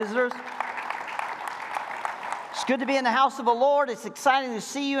Visitors, it's good to be in the house of the Lord. It's exciting to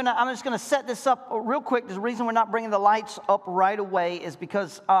see you, and I'm just going to set this up real quick. The reason we're not bringing the lights up right away is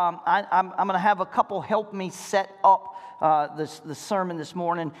because I'm going to have a couple help me set up the sermon this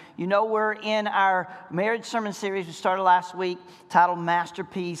morning. You know, we're in our marriage sermon series we started last week titled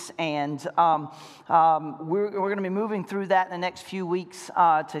Masterpiece, and we're going to be moving through that in the next few weeks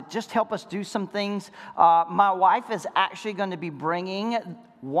to just help us do some things. My wife is actually going to be bringing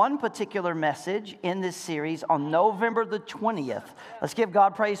one particular message in this series on November the 20th. Let's give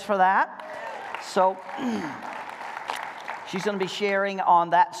God praise for that. So she's going to be sharing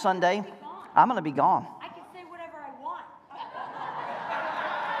on that Sunday. I'm going to be gone. I can say whatever I want.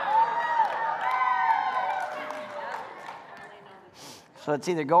 So it's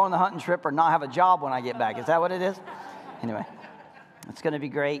either go on the hunting trip or not have a job when I get back. Is that what it is? Anyway. It's going to be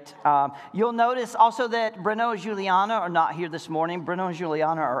great. You'll notice also that Bruno and Juliana are not here this morning. Bruno and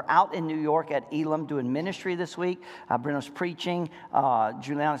Juliana are out in New York at Elam doing ministry this week. Bruno's preaching.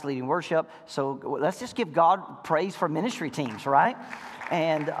 Juliana's leading worship. So let's just give God praise for ministry teams, right?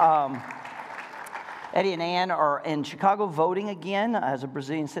 And Eddie and Ann are in Chicago voting again. As a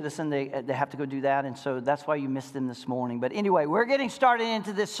Brazilian citizen, they have to go do that, and so that's why you missed them this morning. But anyway, we're getting started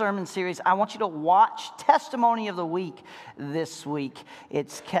into this sermon series. I want you to watch Testimony of the Week this week.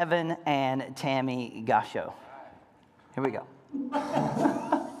 It's Kevin and Tammy Gasho. Here we go.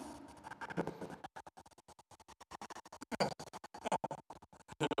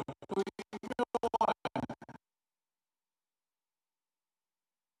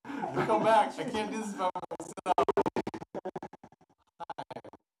 Come back. I can't do this by myself.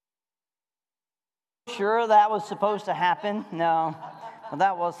 Sure that was supposed to happen? No. Well,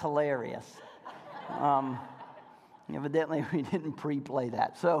 that was hilarious. Evidently, we didn't pre-play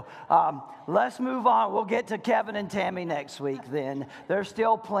that. So let's move on. We'll get to Kevin and Tammy next week then. There's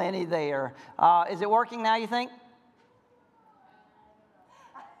still plenty there. Is it working now, you think?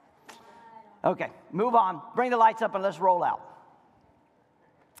 Okay, move on. Bring the lights up and let's roll out.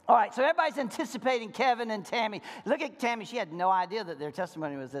 All right, so everybody's anticipating Kevin and Tammy. Look at Tammy. She had no idea that their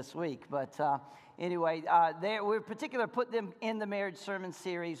testimony was this week. But anyway, we particularly put them in the marriage sermon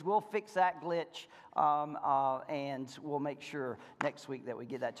series. We'll fix that glitch, and we'll make sure next week that we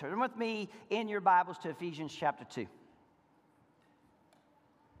get that. Turn with me in your Bibles to Ephesians chapter 2.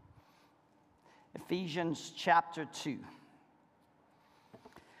 Ephesians chapter 2.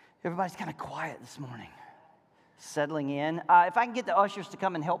 Everybody's kind of quiet this morning. Settling in. If I can get the ushers to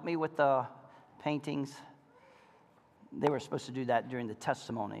come and help me with the paintings. They were supposed to do that during the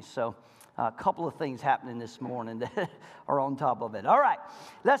testimony. So a couple of things happening this morning that are on top of it. All right,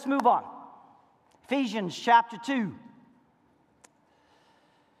 let's move on. Ephesians chapter 2,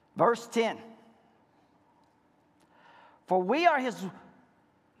 verse 10. For we are his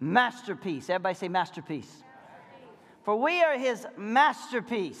masterpiece. Everybody say masterpiece. For we are his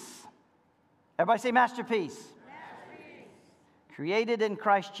masterpiece. Everybody say masterpiece. Created in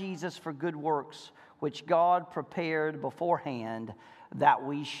Christ Jesus for good works, which God prepared beforehand that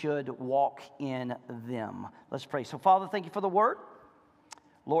we should walk in them. Let's pray. So, Father, thank you for the word.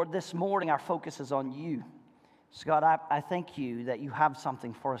 Lord, this morning our focus is on you. So, God, I thank you that you have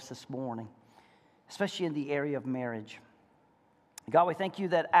something for us this morning, especially in the area of marriage. God, we thank you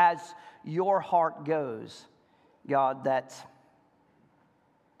that as your heart goes, God, that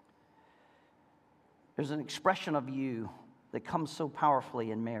there's an expression of you that comes so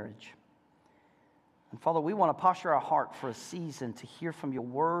powerfully in marriage. And Father, we want to posture our heart for a season to hear from your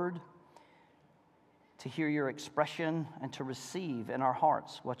word, to hear your expression, and to receive in our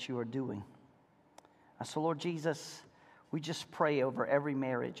hearts what you are doing. And so, Lord Jesus, we just pray over every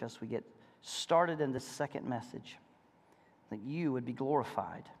marriage as we get started in this second message, that you would be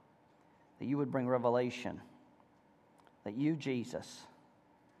glorified, that you would bring revelation, that you, Jesus,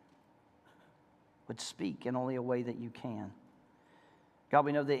 would speak in only a way that you can. God,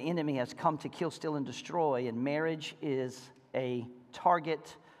 we know the enemy has come to kill, steal, and destroy, and marriage is a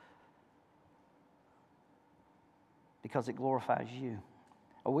target because it glorifies you.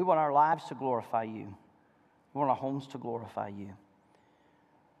 We want our lives to glorify you. We want our homes to glorify you.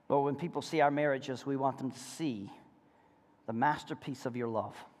 Lord, when people see our marriages, we want them to see the masterpiece of your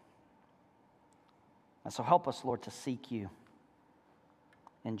love. And so help us, Lord, to seek you.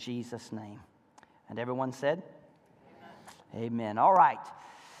 In Jesus' name. And everyone said? Amen. All right.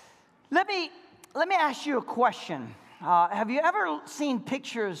 Let me ask you a question. Have you ever seen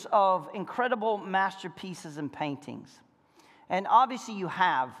pictures of incredible masterpieces and paintings? And obviously you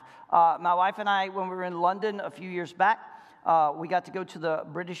have. My wife and I, when we were in London a few years back, we got to go to the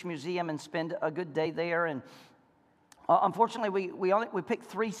British Museum and spend a good day there. And Unfortunately, we picked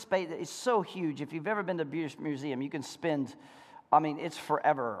 3 spaces. It's so huge. If you've ever been to the British Museum, you can spend, it's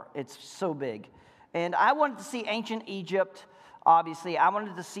forever. It's so big. And I wanted to see ancient Egypt, obviously. I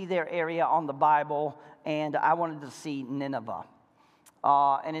wanted to see their area on the Bible, and I wanted to see Nineveh.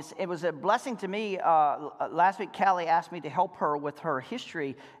 And it was a blessing to me. Last week, Callie asked me to help her with her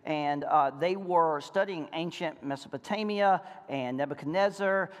history, and they were studying ancient Mesopotamia and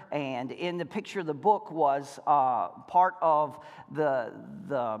Nebuchadnezzar, and in the picture of the book was part of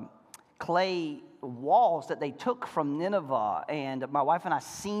the clay walls that they took from Nineveh, and my wife and I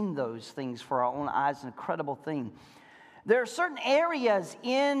seen those things for our own eyes, an incredible thing. There are certain areas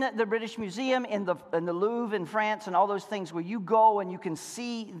in the British Museum, in the Louvre in France, and all those things where you go and you can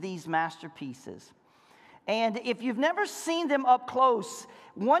see these masterpieces. And if you've never seen them up close,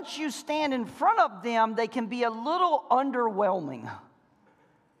 once you stand in front of them, they can be a little underwhelming.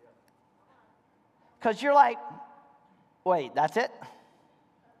 Because you're like, wait, that's it?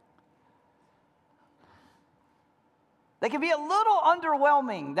 They can be a little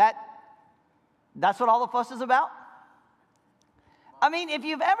underwhelming. That's what all the fuss is about? I mean, if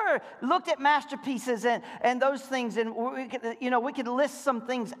you've ever looked at masterpieces and those things, and we could list some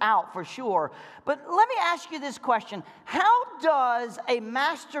things out for sure. But let me ask you this question. How does a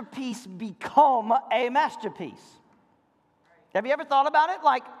masterpiece become a masterpiece? Have you ever thought about it?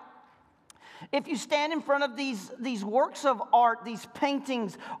 Like, if you stand in front of these works of art, these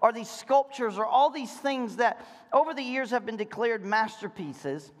paintings or these sculptures or all these things that over the years have been declared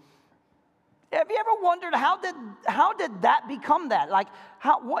masterpieces, have you ever wondered how did that become that? Like,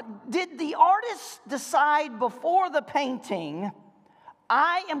 what did the artist decide before the painting?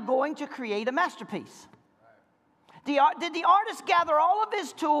 I am going to create a masterpiece. Did the artist gather all of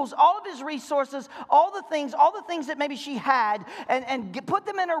his tools, all of his resources, all the things that maybe she had, and put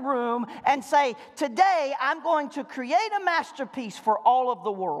them in a room and say, today I'm going to create a masterpiece for all of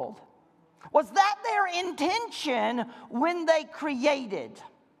the world? Was that their intention when they created?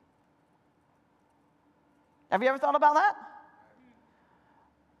 Have you ever thought about that?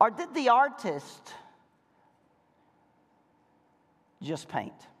 Or did the artist just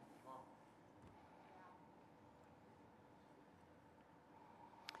paint?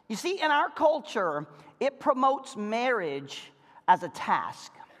 You see, in our culture, it promotes marriage as a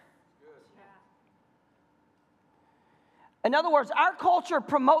task. In other words, our culture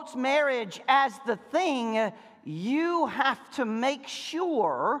promotes marriage as the thing you have to make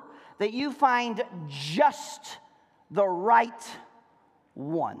sure that you find just the right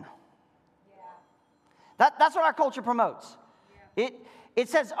one. That's what our culture promotes. It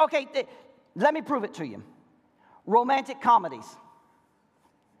says, okay, let me prove it to you. Romantic comedies.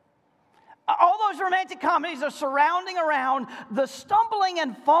 All those romantic comedies are surrounding around the stumbling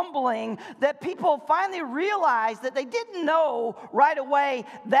and fumbling that people finally realized that they didn't know right away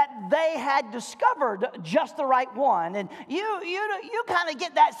that they had discovered just the right one. And you kind of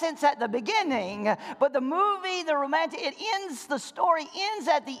get that sense at the beginning, but the movie, the story ends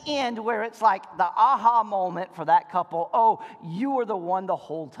at the end where it's like the aha moment for that couple. Oh, you were the one the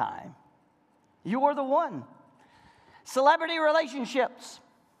whole time. You were the one. Celebrity relationships.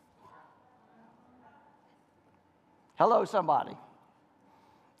 Hello, somebody.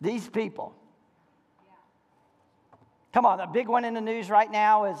 These people. Come on, the big one in the news right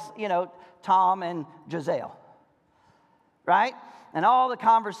now is, Tom and Giselle. Right? And all the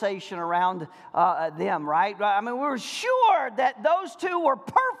conversation around them, right? I mean, we were sure that those two were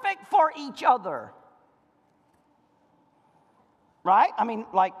perfect for each other. Right? I mean,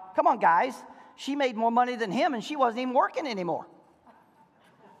 like, come on, guys. She made more money than him, and she wasn't even working anymore.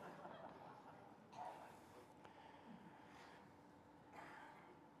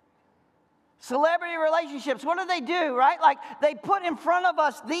 Celebrity relationships, what do? Right? Like, they put in front of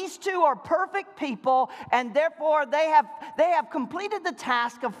us, these two are perfect people, and therefore they have completed the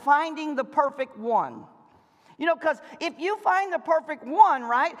task of finding the perfect one. Because if you find the perfect one,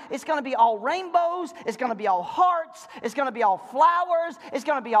 right, it's going to be all rainbows, it's going to be all hearts, it's going to be all flowers, it's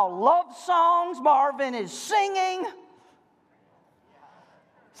going to be all love songs. Marvin is singing.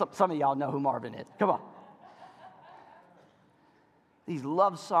 Some of y'all know who Marvin is. Come on. These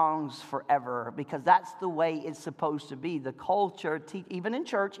love songs forever, because that's the way it's supposed to be. The culture, even in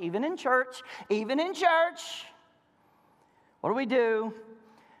church. What do?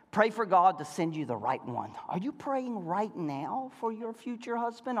 Pray for God to send you the right one. Are you praying right now for your future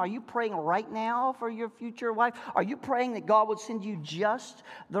husband? Are you praying right now for your future wife? Are you praying that God would send you just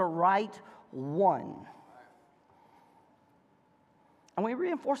the right one? And we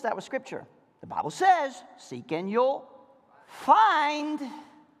reinforce that with Scripture. The Bible says, seek and you'll find.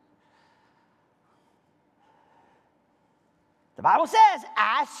 The Bible says,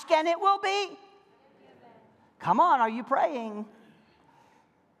 ask and it will be. Come on, are you praying?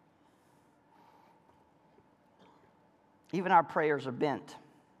 Even our prayers are bent.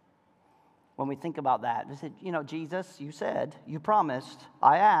 When we think about that, we said, Jesus, you said, you promised,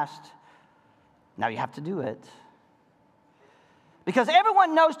 I asked. Now you have to do it. Because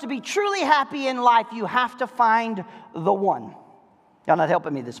everyone knows to be truly happy in life, you have to find the one. Y'all not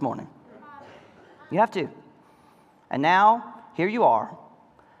helping me this morning? You have to. And now, here you are,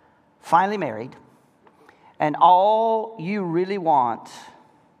 finally married, and all you really want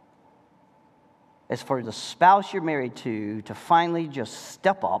is for the spouse you're married to finally just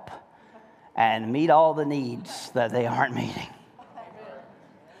step up and meet all the needs that they aren't meeting.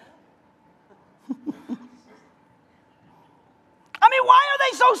 I mean, why are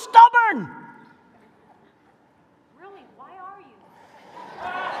they so stubborn? Really, why are you?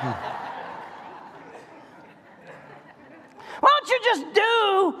 Why don't you just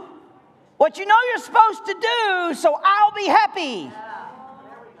do what you know you're supposed to do so I'll be happy?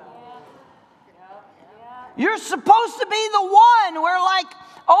 You're supposed to be the one. We're like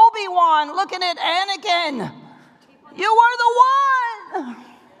Obi-Wan looking at Anakin. You were the one.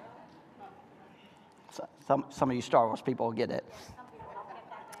 Some of you Star Wars people will get it.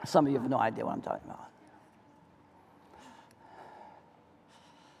 Some of you have no idea what I'm talking about.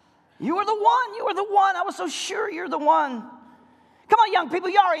 You were the one. You were the one. I was so sure you're the one. Come on, young people.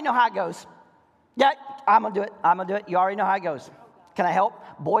 You already know how it goes. Yeah, I'm going to do it. I'm going to do it. You already know how it goes. Can I help?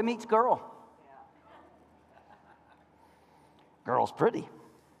 Boy meets girl. Girl's pretty.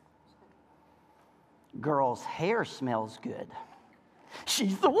 Girl's hair smells good.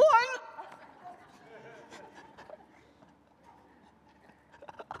 She's the one.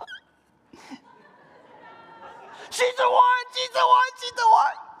 She's the one. She's the one. She's the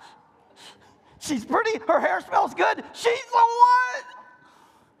one. She's pretty. Her hair smells good. She's the one.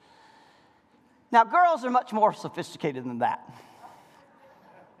 Now, girls are much more sophisticated than that.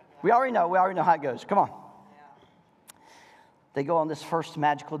 We already know how it goes. Come on. They go on this first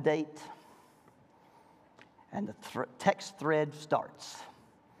magical date, and the text thread starts.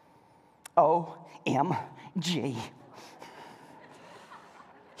 OMG.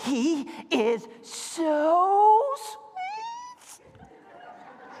 He is so sweet.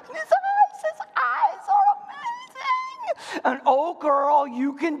 His eyes are amazing. And oh, girl,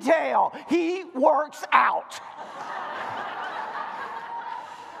 you can tell he works out.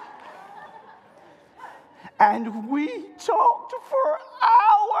 And we talked for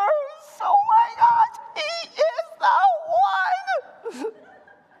hours. Oh my gosh, he is the one.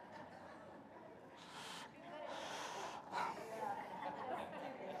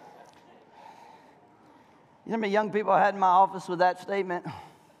 You know how many young people I had in my office with that statement?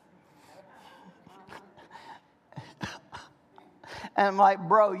 And I'm like,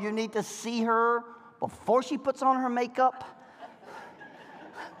 bro, you need to see her before she puts on her makeup.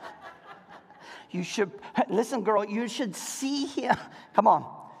 You should, listen, girl, you should see him. Come on.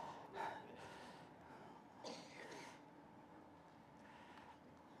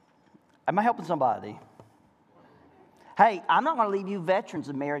 Am I helping somebody? Hey, I'm not going to leave you veterans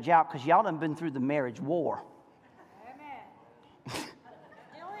of marriage out because y'all done been through the marriage war.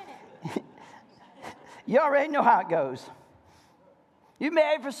 Amen. You already know how it goes. You've been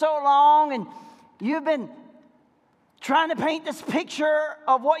married for so long and you've been trying to paint this picture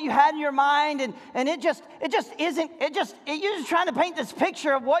of what you had in your mind, and it just isn't, you're just trying to paint this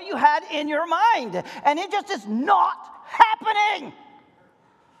picture of what you had in your mind, and it just is not happening.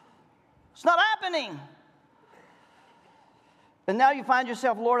 It's not happening. And now you find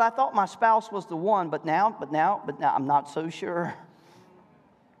yourself, Lord, I thought my spouse was the one, but now, I'm not so sure.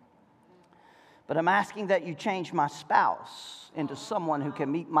 But I'm asking that you change my spouse into someone who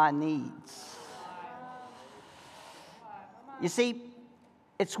can meet my needs. You see,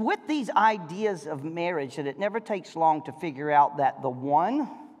 it's with these ideas of marriage that it never takes long to figure out that the one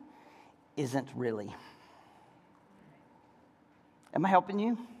isn't really. Am I helping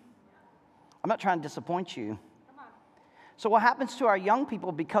you? I'm not trying to disappoint you. So what happens to our young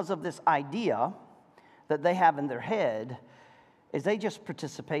people because of this idea that they have in their head is they just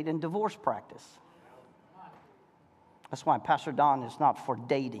participate in divorce practice. That's why Pastor Don is not for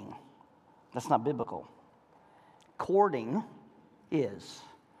dating. That's not biblical. Courting is.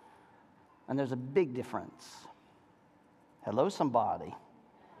 And there's a big difference. Hello, somebody.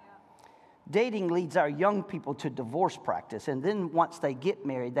 Dating leads our young people to divorce practice. And then once they get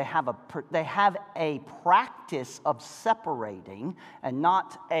married, they have a practice of separating and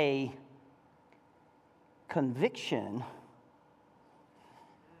not a conviction.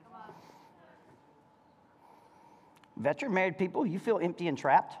 Veteran married people, you feel empty and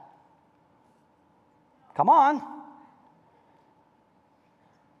trapped? Come on.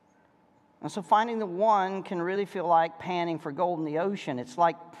 And so finding the one can really feel like panning for gold in the ocean. It's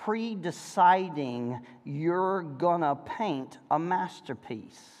like pre-deciding you're gonna paint a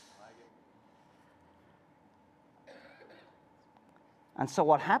masterpiece. And so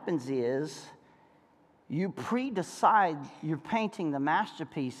what happens is you pre-decide you're painting the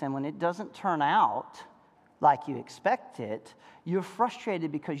masterpiece, and when it doesn't turn out like you expect it, you're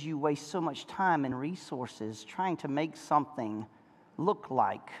frustrated because you waste so much time and resources trying to make something look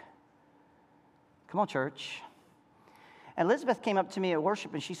like. Come on, church. And Elizabeth came up to me at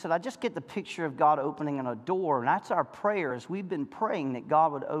worship and she said, I just get the picture of God opening a door. And that's our prayers. We've been praying that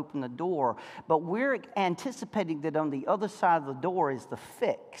God would open the door. But we're anticipating that on the other side of the door is the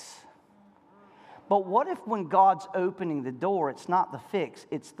fix. But what if when God's opening the door, it's not the fix,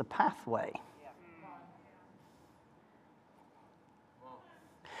 it's the pathway?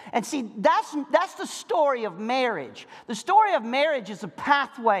 And see, that's the story of marriage. The story of marriage is a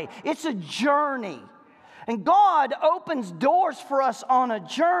pathway. It's a journey. And God opens doors for us on a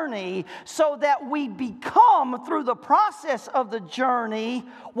journey so that we become, through the process of the journey,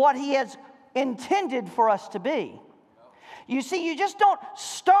 what He has intended for us to be. You see, you just don't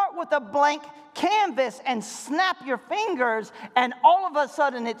start with a blank canvas and snap your fingers and all of a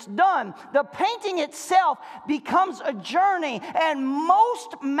sudden it's done. The painting itself becomes a journey, and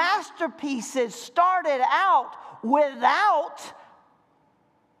most masterpieces started out without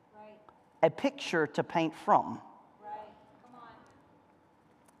a picture to paint from. Come on.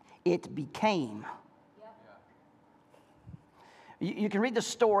 It became. You can read the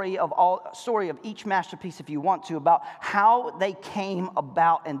story of each masterpiece if you want to, about how they came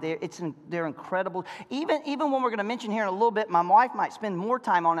about, and they're incredible. Even when we're going to mention here in a little bit, my wife might spend more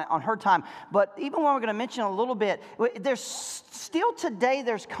time on it on her time. But even when we're going to mention a little bit, there's still today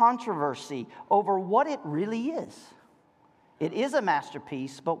there's controversy over what it really is. It is a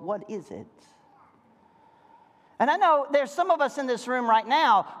masterpiece, but what is it? And I know there's some of us in this room right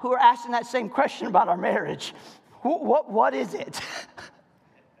now who are asking that same question about our marriage. What is it?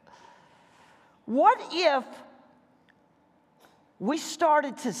 What if we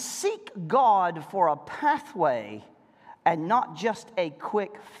started to seek God for a pathway and not just a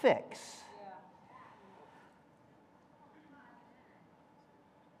quick fix?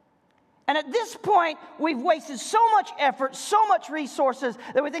 And at this point, we've wasted so much effort, so much resources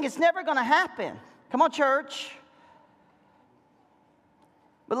that we think it's never going to happen. Come on, church.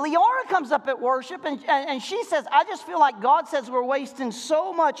 But Leora comes up at worship and she says, I just feel like God says we're wasting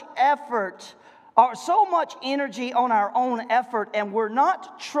so much effort or so much energy on our own effort, and we're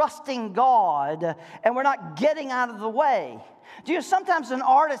not trusting God, and we're not getting out of the way. Do you know, sometimes an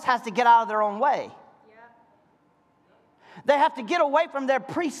artist has to get out of their own way. They have to get away from their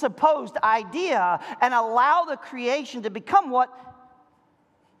presupposed idea and allow the creation to become what?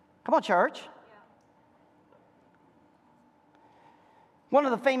 Come on, church. One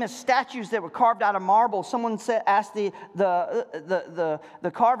of the famous statues that were carved out of marble, someone asked the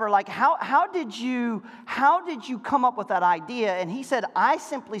carver, like, how did you come up with that idea? And he said, I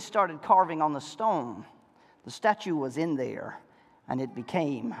simply started carving on the stone. The statue was in there, and it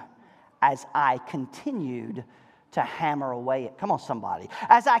became as I continued to hammer away at. Come on, somebody.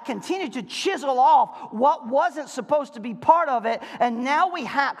 As I continued to chisel off what wasn't supposed to be part of it, and now we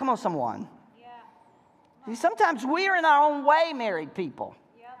have. Come on, someone. See, sometimes we're in our own way, married people.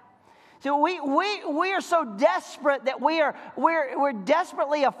 So we are so desperate that we're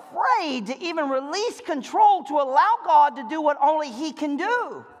desperately afraid to even release control to allow God to do what only He can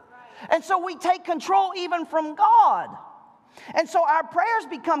do. And so we take control even from God. And so our prayers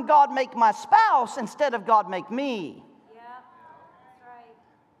become, God, make my spouse, instead of God, make me.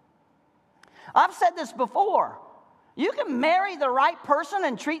 I've said this before. You can marry the right person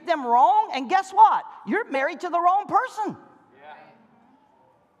and treat them wrong, and guess what? You're married to the wrong person.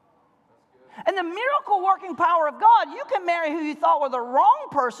 And the miracle working power of God, you can marry who you thought were the wrong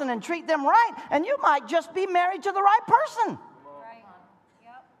person and treat them right, and you might just be married to the right person.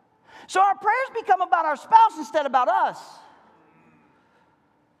 So our prayers become about our spouse instead about us.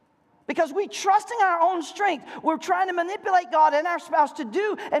 Because we trust in our own strength. We're trying to manipulate God and our spouse to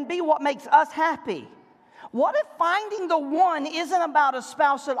do and be what makes us happy. What if finding the one isn't about a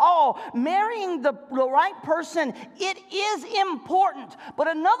spouse at all? Marrying the right person, it is important. But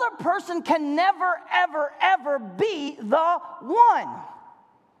another person can never, ever, ever be the one.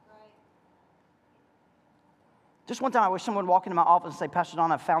 Just one time I wish someone would walk into my office and say, Pastor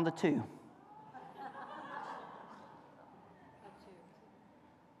Don, I found the two.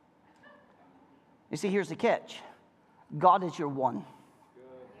 You see, here's the catch. God is your one.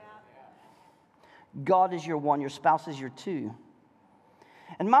 God is your one. Your spouse is your two.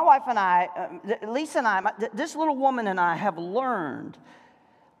 And my wife and I, Lisa and I, this little woman and I have learned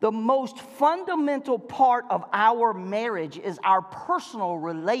the most fundamental part of our marriage is our personal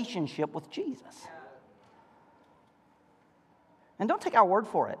relationship with Jesus. And don't take our word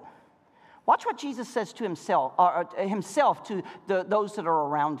for it. Watch what Jesus says to himself to those that are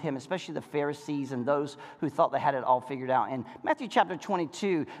around him, especially the Pharisees and those who thought they had it all figured out. In Matthew chapter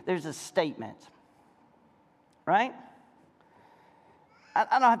 22, there's a statement, right?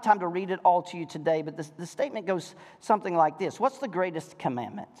 I don't have time to read it all to you today, but the statement goes something like this. What's the greatest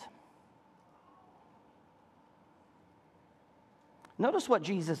commandment? Notice what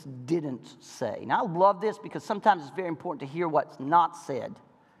Jesus didn't say. Now, I love this because sometimes it's very important to hear what's not said.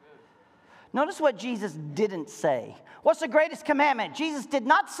 Notice what Jesus didn't say. What's the greatest commandment? Jesus did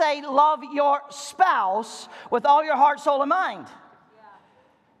not say, love your spouse with all your heart, soul, and mind. Yeah.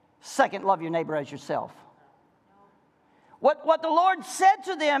 Second, love your neighbor as yourself. What the Lord said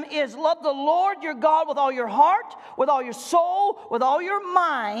to them is, love the Lord your God with all your heart, with all your soul, with all your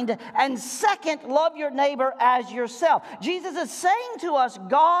mind. And second, love your neighbor as yourself. Jesus is saying to us,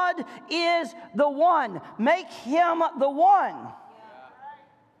 God is the one. Make him the one.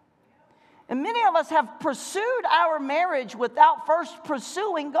 And many of us have pursued our marriage without first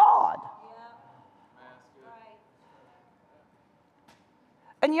pursuing God.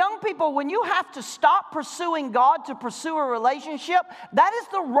 And young people, when you have to stop pursuing God to pursue a relationship, that is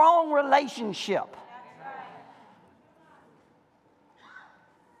the wrong relationship.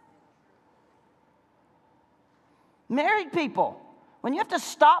 Married people, when you have to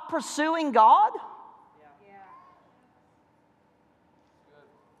stop pursuing God,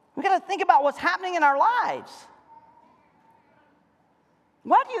 we've got to think about what's happening in our lives.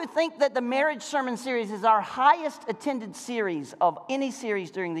 Why do you think that the marriage sermon series is our highest attended series of any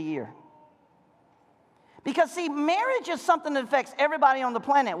series during the year? Because, see, marriage is something that affects everybody on the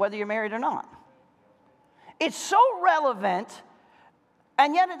planet, whether you're married or not. It's so relevant,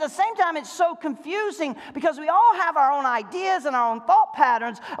 and yet at the same time it's so confusing because we all have our own ideas and our own thought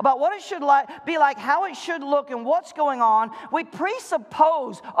patterns about what it should be like, how it should look, and what's going on. We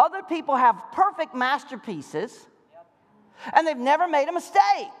presuppose other people have perfect masterpieces, and they've never made a mistake.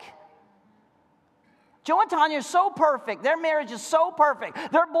 Joe and Tanya are so perfect. Their marriage is so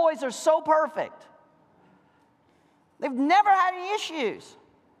perfect. Their boys are so perfect. They've never had any issues.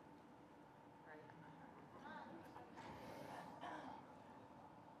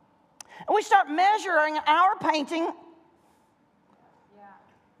 And we start measuring our painting.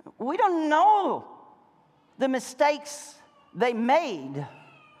 We don't know the mistakes they made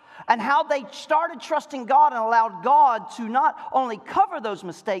and how they started trusting God and allowed God to not only cover those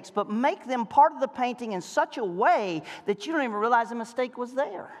mistakes, but make them part of the painting in such a way that you don't even realize the mistake was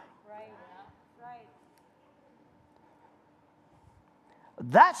there. Right.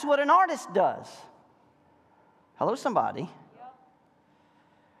 That's what an artist does. Hello, somebody. Yep.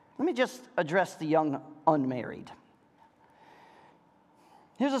 Let me just address the young unmarried.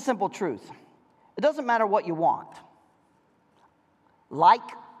 Here's a simple truth. It doesn't matter what you want. Like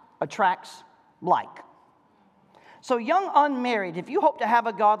attracts like. So young unmarried, if you hope to have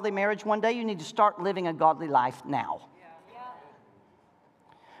a godly marriage one day, you need to start living a godly life now.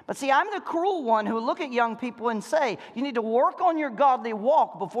 But see, I'm the cruel one who look at young people and say, you need to work on your godly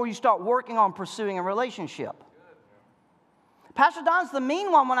walk before you start working on pursuing a relationship. Pastor Don's the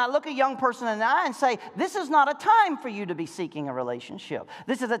mean one when I look a young person in the eye and say, this is not a time for you to be seeking a relationship.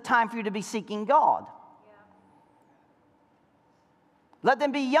 This is a time for you to be seeking God. Let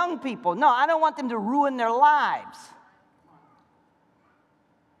them be young people. No, I don't want them to ruin their lives.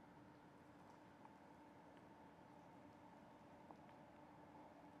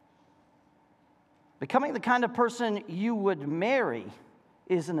 Becoming the kind of person you would marry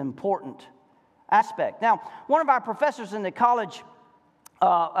is an important aspect. Now, one of our professors in the college,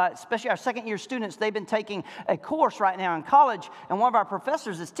 especially our second-year students, they've been taking a course right now in college, and one of our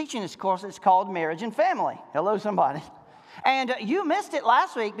professors is teaching this course. It's called Marriage and Family. Hello, somebody. And you missed it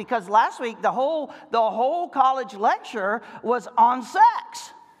last week because last week the whole college lecture was on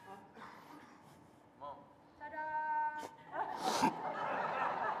sex.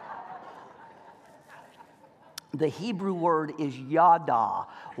 The Hebrew word is yada,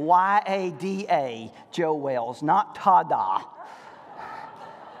 Y-A-D-A, Joe Wells, not tada.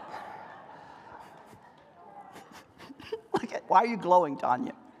 Why are you glowing,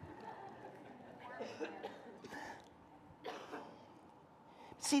 Tanya?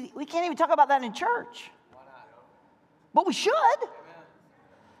 See, we can't even talk about that in church. But we should.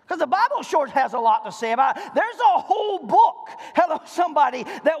 Because the Bible sure has a lot to say about it. There's a whole book, hello somebody,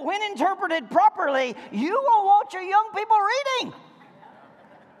 that when interpreted properly, you will want your young people reading.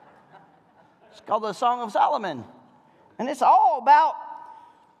 It's called the Song of Solomon. And it's all about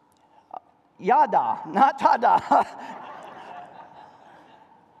yada, not tada.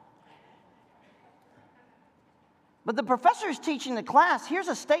 But the professor is teaching the class. Here's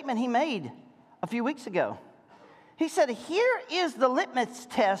a statement he made a few weeks ago. He said, here is the litmus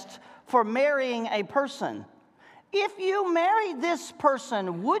test for marrying a person. If you marry this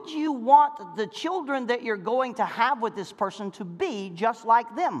person, would you want the children that you're going to have with this person to be just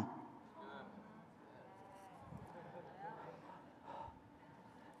like them?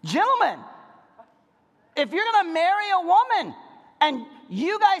 Gentlemen, if you're going to marry a woman and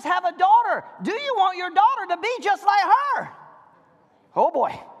you guys have a daughter, do you want your daughter to be just like her? Oh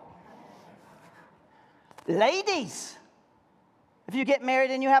boy. Ladies, if you get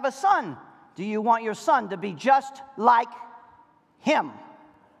married and you have a son, do you want your son to be just like him?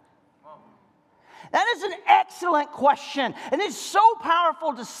 That is an excellent question, and it's so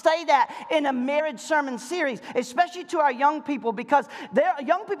powerful to say that in a marriage sermon series, especially to our young people, because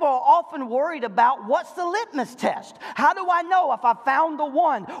young people are often worried about what's the litmus test? How do I know if I found the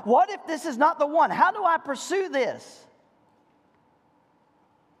one? What if this is not the one? How do I pursue this?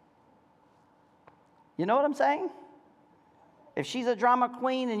 You know what I'm saying? If she's a drama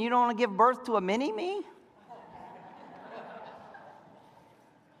queen and you don't want to give birth to a mini-me,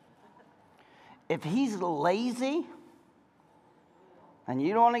 if he's lazy and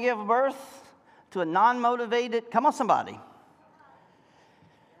you don't want to give birth to a non-motivated, come on somebody.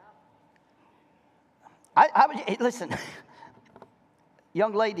 Listen,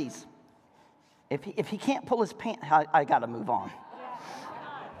 young ladies, if he can't pull his pants, I got to move on.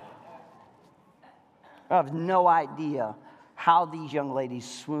 I have no idea how these young ladies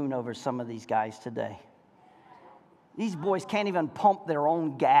swoon over some of these guys today. These boys can't even pump their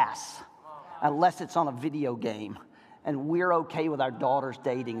own gas unless it's on a video game, and we're okay with our daughters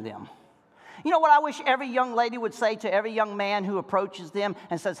dating them. You know what I wish every young lady would say to every young man who approaches them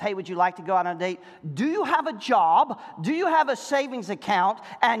and says, hey, would you like to go on a date? Do you have a job? Do you have a savings account?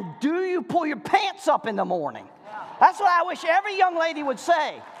 And do you pull your pants up in the morning? That's what I wish every young lady would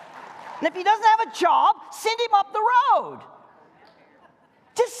say. And if he doesn't have a job, send him up the road.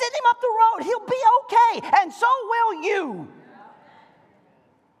 Just send him up the road. He'll be okay, and so will you.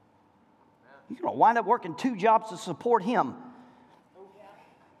 You're going to wind up working 2 jobs to support him.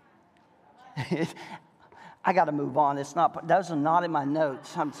 I got to move on. Those are not in my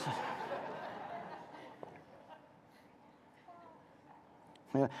notes.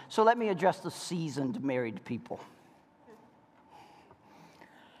 So let me address the seasoned married people.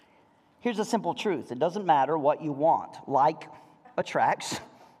 Here's a simple truth. It doesn't matter what you want. Like attracts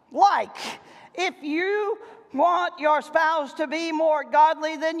like. If you want your spouse to be more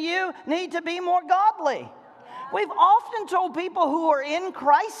godly, then you need to be more godly. We've often told people who are in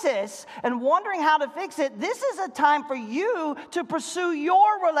crisis and wondering how to fix it, this is a time for you to pursue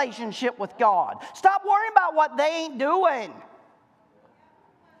your relationship with God. Stop worrying about what they ain't doing.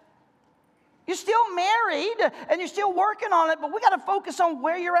 You're still married and you're still working on it, but we got to focus on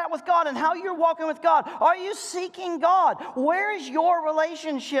where you're at with God and how you're walking with God. Are you seeking God? Where is your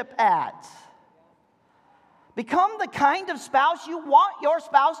relationship at? Become the kind of spouse you want your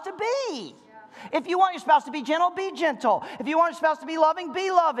spouse to be. If you want your spouse to be gentle, be gentle. If you want your spouse to be loving, be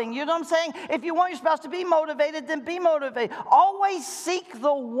loving. You know what I'm saying? If you want your spouse to be motivated, then be motivated. Always seek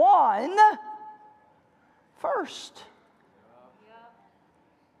the one first.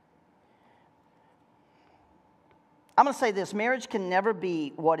 I'm going to say this. Marriage can never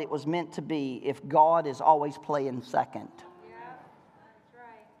be what it was meant to be if God is always playing second. Yeah, that's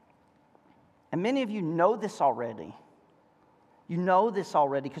right. And many of you know this already. You know this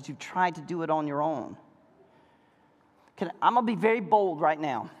already because you've tried to do it on your own. I'm going to be very bold right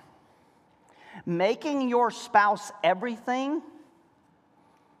now. Making your spouse everything,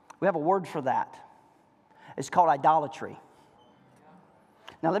 we have a word for that. It's called idolatry.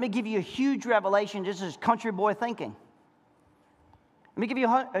 Now, let me give you a huge revelation. This is country boy thinking. Let me give you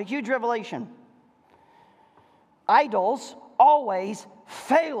a huge revelation. Idols always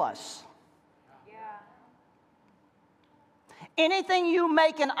fail us. Yeah. Anything you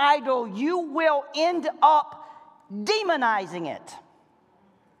make an idol, you will end up demonizing it.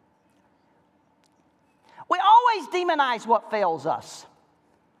 We always demonize what fails us.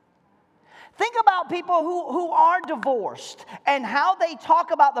 Think about people who are divorced and how they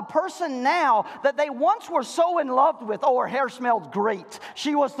talk about the person now that they once were so in love with. Oh, her hair smelled great.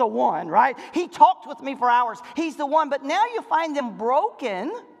 She was the one, right? He talked with me for hours. He's the one. But now you find them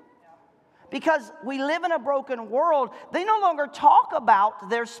broken because we live in a broken world, they no longer talk about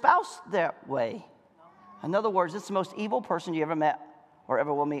their spouse that way. In other words, it's the most evil person you ever met or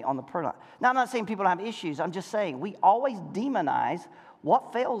ever will meet on the planet. Now, I'm not saying people don't have issues. I'm just saying we always demonize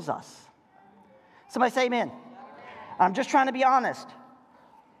what fails us. Somebody say amen. I'm just trying to be honest.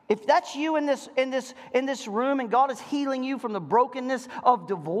 If that's you in this room and God is healing you from the brokenness of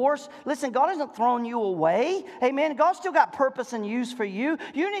divorce, listen, God hasn't thrown you away. Amen. God's still got purpose and use for you.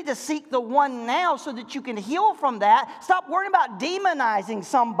 You need to seek the one now so that you can heal from that. Stop worrying about demonizing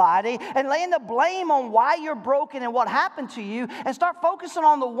somebody and laying the blame on why you're broken and what happened to you, and start focusing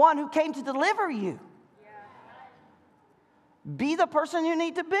on the one who came to deliver you. Be the person you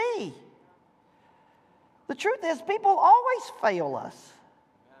need to be. The truth is, people always fail us.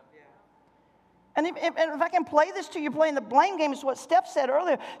 And if I can play this to you, playing the blame game is what Steph said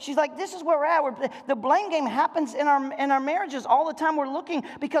earlier. She's like, this is where we're at. The blame game happens in our marriages all the time. We're looking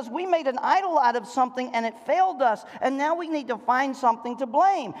because we made an idol out of something and it failed us. And now we need to find something to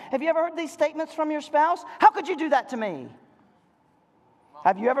blame. Have you ever heard these statements from your spouse? How could you do that to me?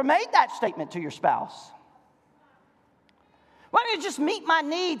 Have you ever made that statement to your spouse? Why don't you just meet my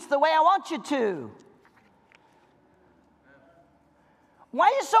needs the way I want you to? Why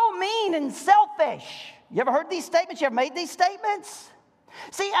are you so mean and selfish? You ever heard these statements? You ever made these statements?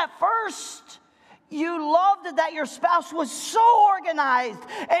 See, at first, you loved that your spouse was so organized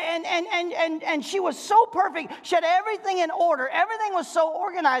and she was so perfect. She had everything in order. Everything was so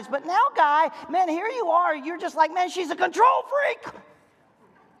organized. But now, guy, man, here you are. You're just like, man, she's a control freak.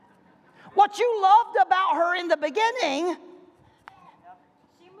 What you loved about her in the beginning...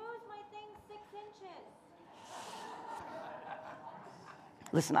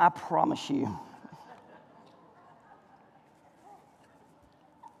 Listen, I promise you.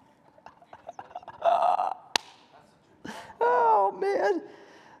 Oh, man.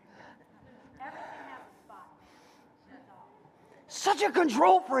 Such a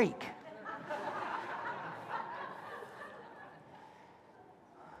control freak.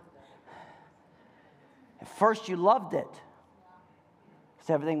 At first, you loved it because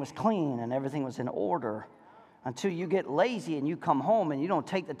everything was clean and everything was in order. Until you get lazy and you come home and you don't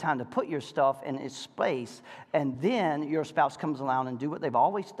take the time to put your stuff in its place, and then your spouse comes along and do what they've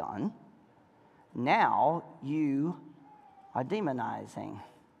always done. Now you are demonizing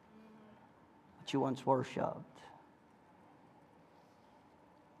what you once worshipped.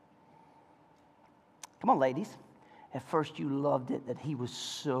 Come on, ladies. At first you loved it that he was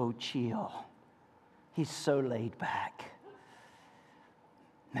so chill. He's so laid back.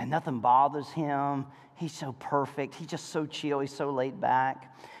 Man, nothing bothers him. He's so perfect. He's just so chill. He's so laid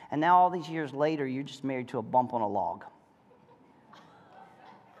back. And now all these years later, you're just married to a bump on a log.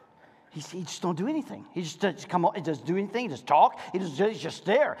 He just don't do anything. He just come on. He doesn't do anything. He just talk. He's just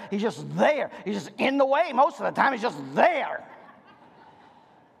there. He's just there. He's just in the way most of the time. He's just there.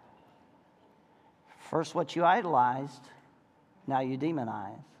 First, what you idolized, now you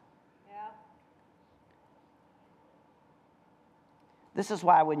demonize. This is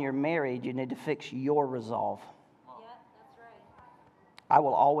why when you're married, you need to fix your resolve. Yeah, that's right. I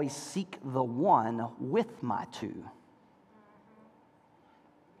will always seek the one with my two.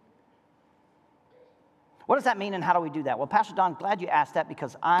 What does that mean and how do we do that? Well, Pastor Don, glad you asked that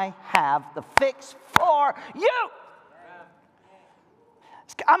because I have the fix for you.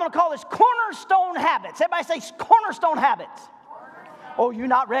 I'm going to call this cornerstone habits. Everybody say cornerstone habits. Oh, you're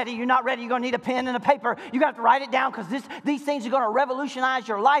not ready. You're not ready. You're going to need a pen and a paper. You're going to have to write it down because these things are going to revolutionize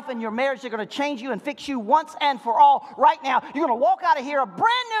your life and your marriage. They're going to change you and fix you once and for all right now. You're going to walk out of here a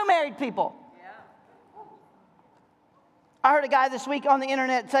brand new married people. I heard a guy this week on the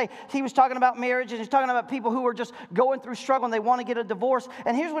internet say, he was talking about marriage and he's talking about people who are just going through struggle and they want to get a divorce.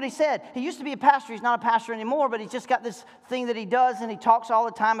 And here's what he said. He used to be a pastor. He's not a pastor anymore, but he's just got this thing that he does and he talks all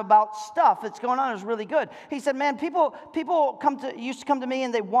the time about stuff that's going on. It's really good. He said, man, people used to come to me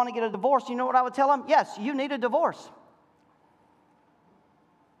and they want to get a divorce. You know what I would tell them? Yes, you need a divorce.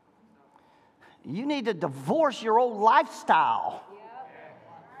 You need to divorce your old lifestyle.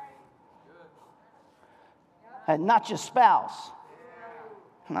 And not your spouse.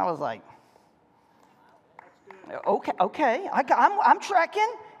 And I was like, okay, I'm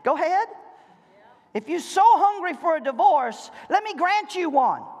trekking. Go ahead. If you're so hungry for a divorce, let me grant you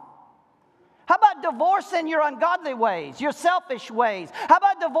one. How about divorcing your ungodly ways, your selfish ways? How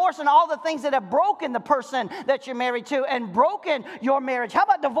about divorcing all the things that have broken the person that you're married to and broken your marriage? How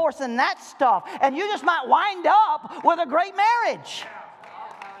about divorcing that stuff? And you just might wind up with a great marriage.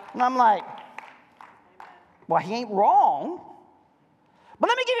 And I'm like, well, he ain't wrong. But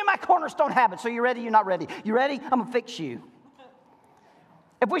let me give you my cornerstone habit. So you ready? You're not ready. You ready? I'm going to fix you.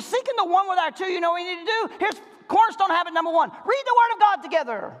 If we're seeking the one with our two, you know what we need to do? Here's cornerstone habit number 1. Read the Word of God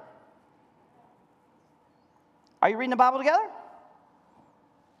together. Are you reading the Bible together?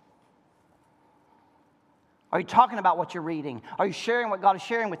 Are you talking about what you're reading? Are you sharing what God is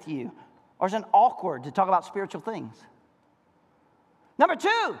sharing with you? Or is it awkward to talk about spiritual things? Number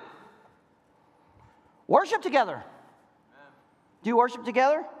 2, worship together. Do you worship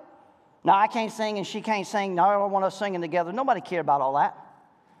together? No, I can't sing and she can't sing. No, I don't want us singing together. Nobody cared about all that.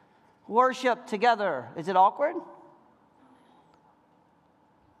 Worship together. Is it awkward?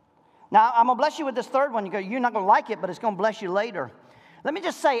 Now, I'm going to bless you with this third one. You're not going to like it, but it's going to bless you later. Let me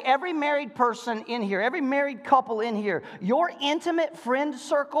just say, every married person in here, every married couple in here, your intimate friend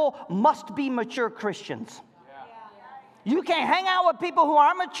circle must be mature Christians. Yeah. You can't hang out with people who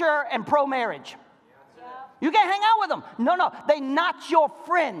aren't mature and pro-marriage. Yeah. You can't hang out with them. No, they're not your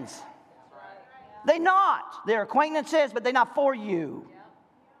friends. Right. They're not. They're acquaintances, but they're not for you. Yeah.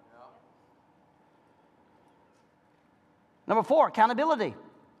 Number 4, accountability.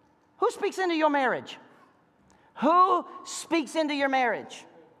 Who speaks into your marriage? Who speaks into your marriage?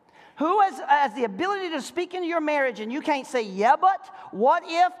 Who has the ability to speak into your marriage and you can't say, yeah, but, what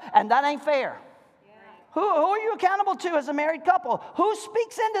if, and that ain't fair? Yeah. Who are you accountable to as a married couple? Who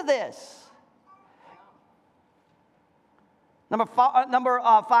speaks into this? Number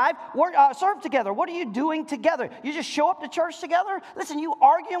 5, serve together. What are you doing together? You just show up to church together? Listen, you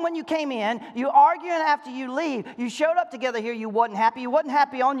arguing when you came in. You arguing after you leave. You showed up together here. You wasn't happy. You wasn't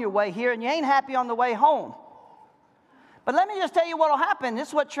happy on your way here, and you ain't happy on the way home. But let me just tell you what will happen. This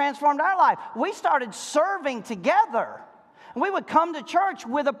is what transformed our life. We started serving together. And we would come to church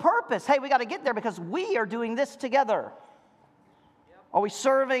with a purpose. Hey, we got to get there because we are doing this together. Are we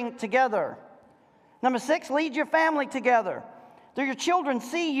serving together? Number 6, lead your family together. Do your children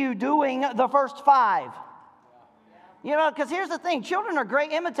see you doing the first 5? You know, because here's the thing. Children are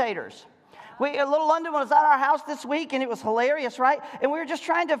great imitators. Little London was at our house this week, and it was hilarious, right? And we were just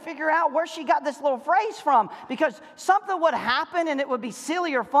trying to figure out where she got this little phrase from, because something would happen, and it would be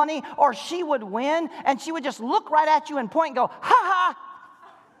silly or funny, or she would win, and she would just look right at you and point and go, ha ha.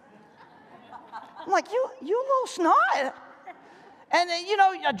 I'm like, you little snot. And,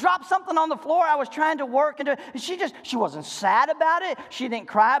 I dropped something on the floor. I was trying to work. And she wasn't sad about it. She didn't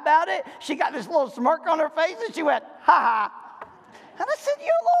cry about it. She got this little smirk on her face, and she went, ha ha. And I said, you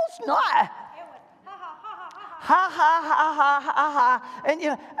little snot. Ha ha ha ha ha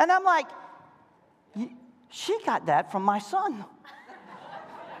ha. And I'm like, she got that from my son.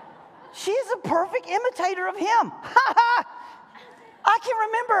 She's a perfect imitator of him. Ha ha. I can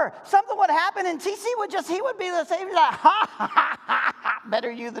remember something would happen, and TC would be the same. He's like, ha ha ha ha.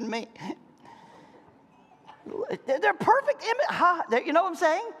 Better you than me. They're perfect. You know what I'm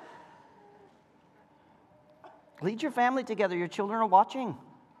saying? Lead your family together. Your children are watching.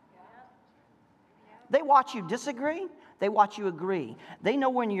 They watch you disagree. They watch you agree. They know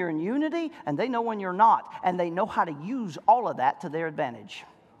when you're in unity, and they know when you're not. And they know how to use all of that to their advantage.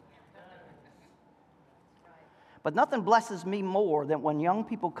 But nothing blesses me more than when young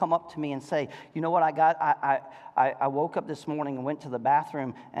people come up to me and say, you know what, I woke up this morning and went to the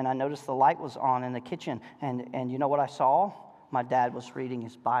bathroom, and I noticed the light was on in the kitchen. And you know what I saw? My dad was reading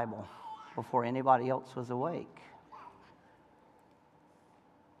his Bible before anybody else was awake.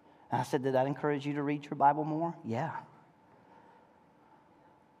 And I said, did that encourage you to read your Bible more? Yeah.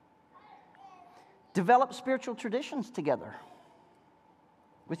 Develop spiritual traditions together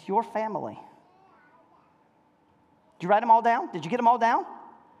with your family. Did you write them all down? Did you get them all down?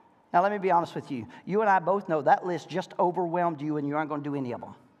 Now, let me be honest with you. You and I both know that list just overwhelmed you, and you aren't going to do any of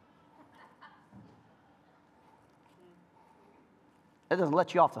them. It doesn't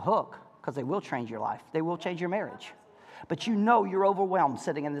let you off the hook, because they will change your life. They will change your marriage. But you know you're overwhelmed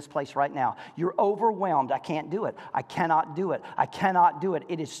sitting in this place right now. You're overwhelmed. I can't do it. I cannot do it. I cannot do it.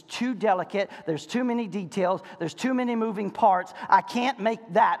 It is too delicate. There's too many details. There's too many moving parts. I can't make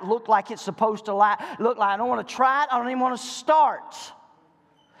that look like it's supposed to look like. I don't want to try it. I don't even want to start.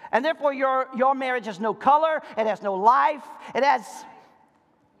 And therefore, your marriage has no color. It has no life. It has...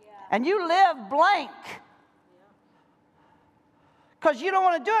 And you live blank. Because you don't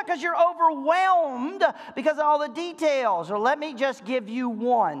want to do it because you're overwhelmed because of all the details. Or let me just give you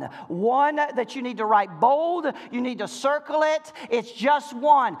one that you need to write bold. You need to circle it. It's just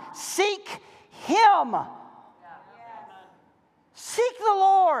one. Seek Him. Seek the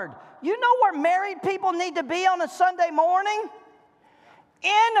Lord. You know where married people need to be on a Sunday morning?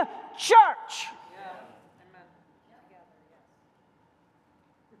 In church.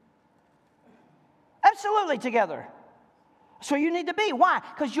 Absolutely together. So you need to be. Why?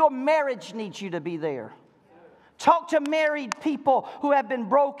 Because your marriage needs you to be there. Talk to married people who have been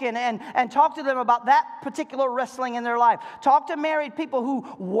broken and talk to them about that particular wrestling in their life. Talk to married people who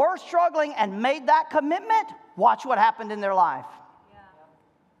were struggling and made that commitment. Watch what happened in their life. Yeah.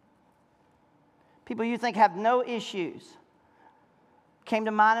 People you think have no issues. Came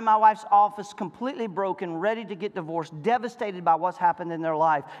to mine in my wife's office, completely broken, ready to get divorced, devastated by what's happened in their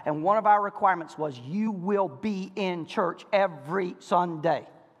life. And one of our requirements was, you will be in church every Sunday.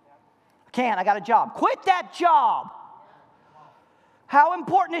 I got a job. Quit that job. How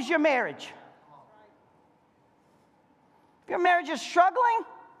important is your marriage? If your marriage is struggling,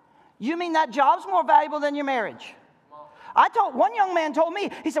 you mean that job's more valuable than your marriage? One young man told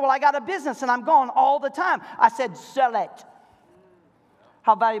me, he said, well, I got a business and I'm gone all the time. I said, sell it.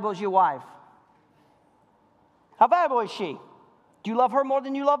 How valuable is your wife? How valuable is she? Do you love her more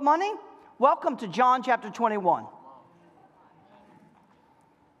than you love money? Welcome to John chapter 21.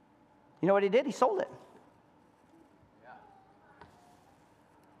 You know what he did? He sold it.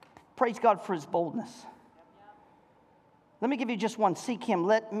 Praise God for his boldness. Let me give you just one. Seek him.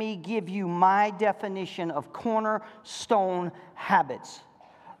 Let me give you my definition of cornerstone habits.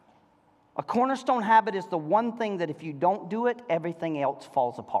 A cornerstone habit is the one thing that if you don't do it, everything else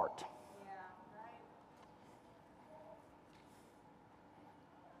falls apart.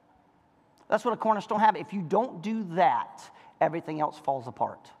 That's what a cornerstone habit. If you don't do that, everything else falls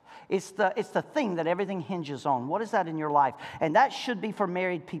apart. It's the thing that everything hinges on. What is that in your life? And that should be for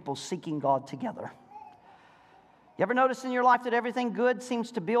married people seeking God together. You ever notice in your life that everything good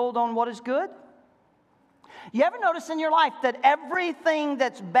seems to build on what is good? You ever notice in your life that everything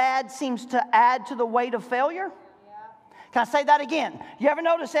that's bad seems to add to the weight of failure? Can I say that again? You ever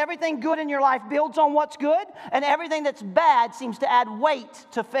notice everything good in your life builds on what's good, and everything that's bad seems to add weight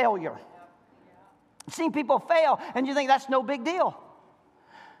to failure? You've seen people fail, and you think that's no big deal.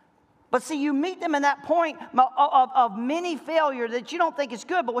 But see, you meet them in that point of many failure that you don't think is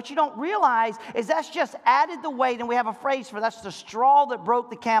good, but what you don't realize is that's just added the weight, and we have a phrase for that's the straw that broke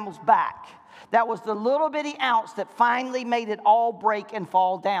the camel's back. That was the little bitty ounce that finally made it all break and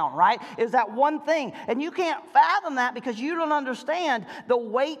fall down, right? Is that one thing. And you can't fathom that because you don't understand the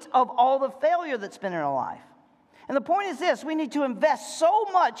weight of all the failure that's been in our life. And the point is this, we need to invest so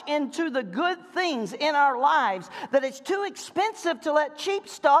much into the good things in our lives that it's too expensive to let cheap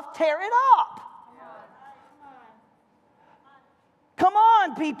stuff tear it up. Come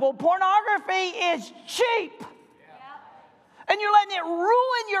on, people. Pornography is cheap. And you're letting it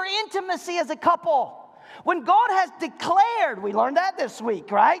ruin your intimacy as a couple. When God has declared, we learned that this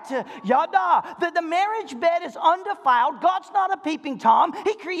week, right? Yada, that the marriage bed is undefiled. God's not a peeping Tom.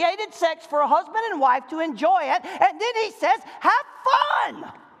 He created sex for a husband and wife to enjoy it. And then he says, have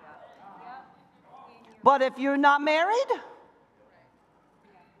fun. But if you're not married,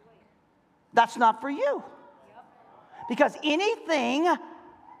 that's not for you. Because anything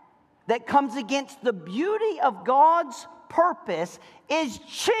that comes against the beauty of God's purpose is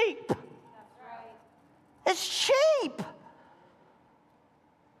cheap. It's cheap.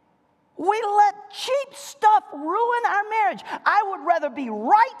 We let cheap stuff ruin our marriage. I would rather be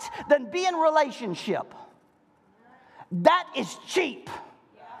right than be in relationship. That is cheap.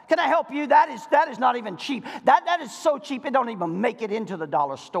 Can I help you? That is not even cheap. That is so cheap it don't even make it into the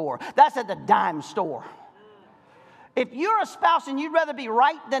dollar store. That's at the dime store. If you're a spouse and you'd rather be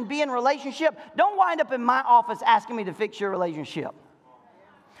right than be in relationship, don't wind up in my office asking me to fix your relationship.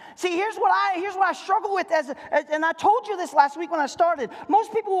 See, here's what I struggle with, and I told you this last week when I started.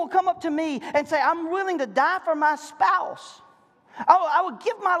 Most people will come up to me and say, I'm willing to die for my spouse. I will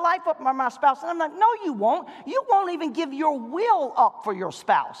give my life up for my spouse. And I'm like, no, you won't. You won't even give your will up for your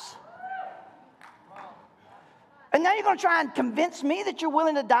spouse. And now you're going to try and convince me that you're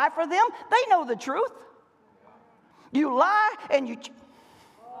willing to die for them? They know the truth. You lie and you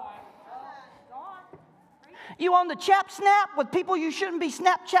on the chap snap with people you shouldn't be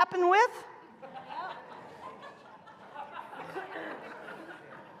snap chapping with?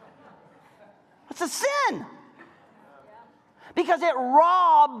 It's a sin. Because it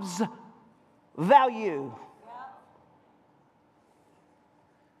robs value.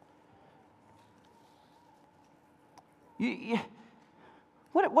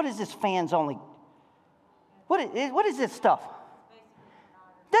 What is this fans only? What is this stuff?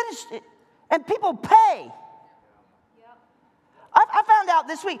 That is, and people pay. I found out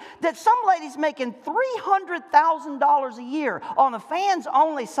this week that some lady's making $300,000 a year on a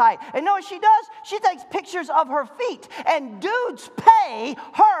fans-only site. And know what she does? She takes pictures of her feet. And dudes pay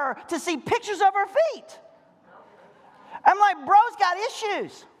her to see pictures of her feet. I'm like, bro's got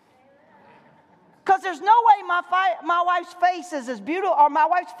issues. Because there's no way my wife's face is as beautiful, or my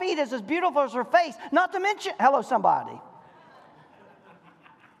wife's feet is as beautiful as her face. Not to mention, hello, somebody.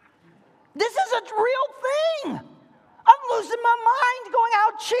 This is a real thing. I'm losing my mind going,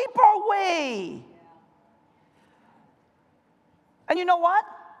 how cheap are we? And you know what?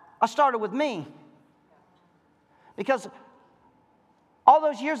 I started with me. Because all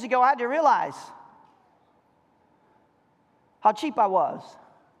those years ago, I had to realize how cheap I was.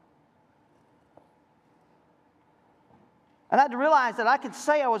 And I had to realize that I could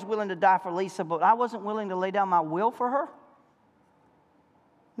say I was willing to die for Lisa, but I wasn't willing to lay down my will for her.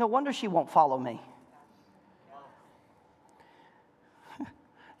 No wonder she won't follow me.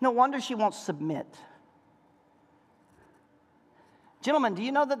 No wonder she won't submit. Gentlemen, do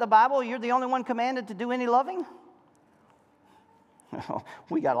you know that the Bible, you're the only one commanded to do any loving?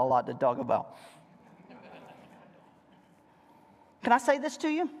 We got a lot to talk about. Can I say this to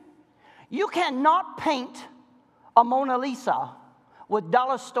you? You cannot paint a Mona Lisa with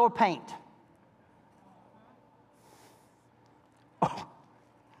dollar store paint. Oh.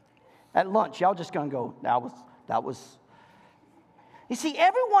 At lunch, y'all just gonna go, that was. You see,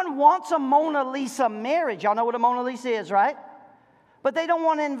 everyone wants a Mona Lisa marriage. Y'all know what a Mona Lisa is, right? But they don't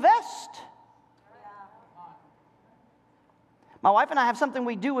want to invest. My wife and I have something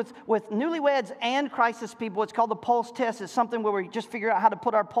we do with newlyweds and crisis people. It's called the pulse test. It's something where we just figure out how to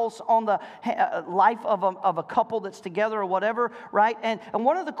put our pulse on the life of a couple that's together or whatever, right? And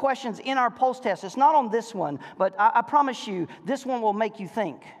one of the questions in our pulse test, it's not on this one, but I promise you, this one will make you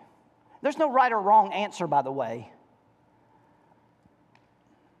think. There's no right or wrong answer, by the way.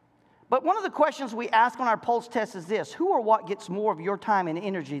 But one of the questions we ask on our pulse test is this: who or what gets more of your time and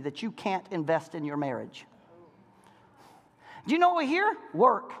energy that you can't invest in your marriage? Do you know what we hear?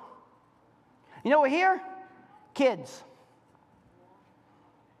 Work. You know what we hear? Kids.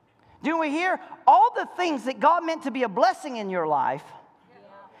 Do you know what we hear? All the things that God meant to be a blessing in your life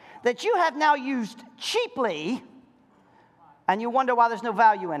that you have now used cheaply, and you wonder why there's no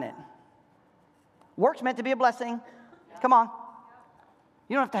value in it. Work's meant to be a blessing. Come on.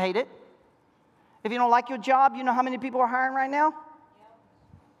 You don't have to hate it. If you don't like your job, you know how many people are hiring right now?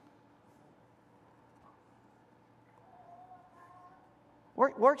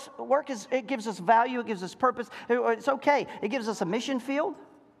 It gives us value. It gives us purpose. It's okay. It gives us a mission field.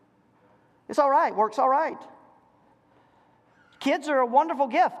 It's all right. Work's all right. Kids are a wonderful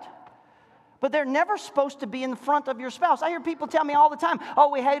gift. But they're never supposed to be in front of your spouse. I hear people tell me all the time, oh,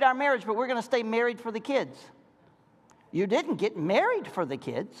 we hate our marriage, but we're going to stay married for the kids. You didn't get married for the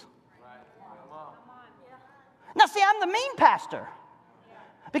kids. Now, see, I'm the mean pastor.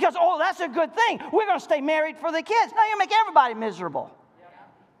 Because, oh, that's a good thing. We're going to stay married for the kids. No, you make everybody miserable.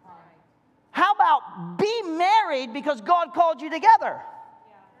 How about be married because God called you together?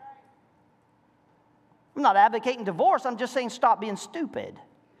 I'm not advocating divorce. I'm just saying stop being stupid.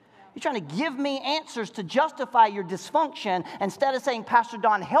 You're trying to give me answers to justify your dysfunction instead of saying, Pastor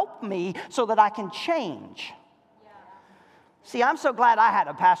Don, help me so that I can change. See, I'm so glad I had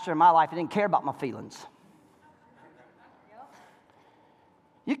a pastor in my life who didn't care about my feelings.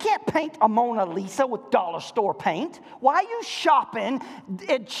 You can't paint a Mona Lisa with dollar store paint. Why are you shopping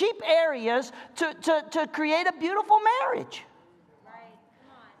in cheap areas to create a beautiful marriage?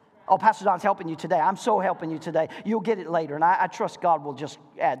 Oh, Pastor Don's helping you today. I'm so helping you today. You'll get it later, and I trust God will just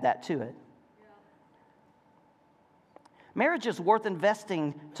add that to it. Marriage is worth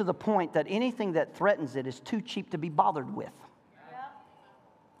investing to the point that anything that threatens it is too cheap to be bothered with.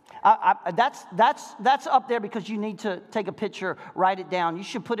 That's up there because you need to take a picture, write it down. You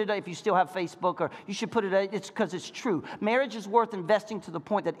should put it, if you still have Facebook, or you should put it, it's because it's true. Marriage is worth investing to the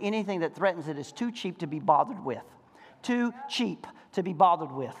point that anything that threatens it is too cheap to be bothered with. Too cheap to be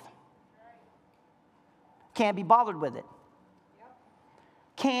bothered with. Can't be bothered with it.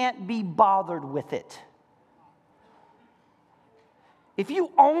 Can't be bothered with it. If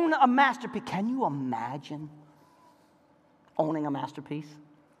you own a masterpiece, can you imagine owning a masterpiece?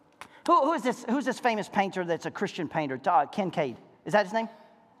 Who is this? Who's this famous painter that's a Christian painter? Kincaid. Is that his name?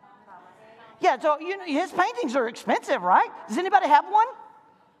 Yeah, so his paintings are expensive, right? Does anybody have one?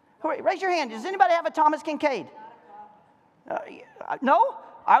 Raise your hand. Does anybody have a Thomas Kincaid? No?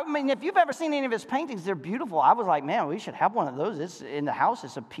 I mean, if you've ever seen any of his paintings, they're beautiful. I was like, man, we should have one of those. It's in the house.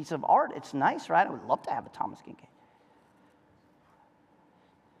 It's a piece of art. It's nice, right? I would love to have a Thomas Kincaid.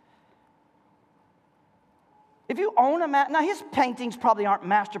 If you own now his paintings probably aren't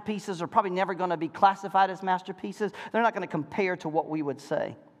masterpieces, or probably never going to be classified as masterpieces. They're not going to compare to what we would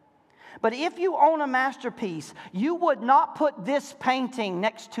say. But if you own a masterpiece, you would not put this painting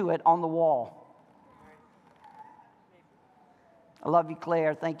next to it on the wall. I love you,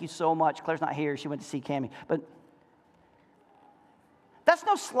 Claire. Thank you so much. Claire's not here. She went to see Cammie. But that's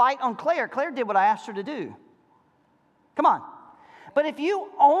no slight on Claire. Claire did what I asked her to do. Come on. But if you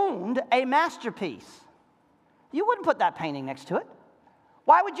owned a masterpiece, you wouldn't put that painting next to it.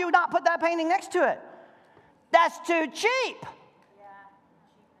 Why would you not put that painting next to it? That's too cheap.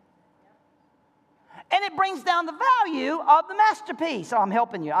 And it brings down the value of the masterpiece. Oh, I'm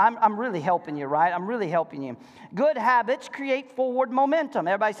helping you. I'm really helping you, right? I'm really helping you. Good habits create forward momentum.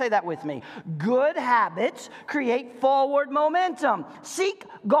 Everybody say that with me. Good habits create forward momentum. Seek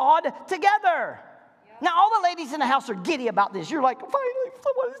God together. Yep. Now, all the ladies in the house are giddy about this. You're like, finally,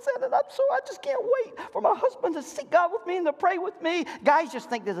 someone said it. I just can't wait for my husband to seek God with me and to pray with me. Guys just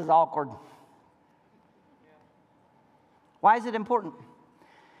think this is awkward. Why is it important?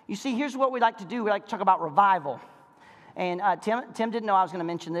 You see, here's what we like to do. We like to talk about revival. And Tim didn't know I was going to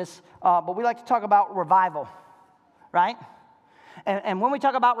mention this, but we like to talk about revival, right? And when we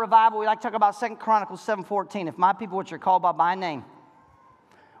talk about revival, we like to talk about 2 Chronicles 7:14. If my people, which are called by my name,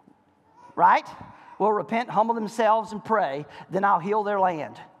 right, will repent, humble themselves, and pray, then I'll heal their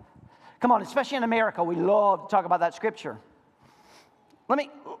land. Come on, especially in America, we love to talk about that scripture.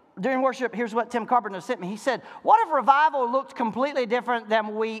 During worship, here's what Tim Carpenter sent me. He said, what if revival looked completely different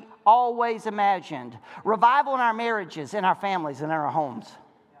than we always imagined? Revival in our marriages, in our families, and in our homes.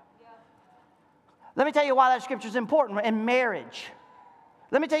 Let me tell you why that scripture is important in marriage.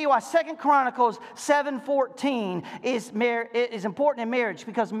 Let me tell you why 2 Chronicles 7:14 is important in marriage.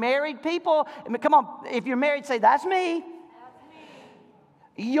 Because married people, come on, if you're married, say, that's me. That's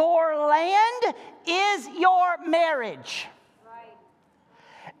me. Your land is your marriage.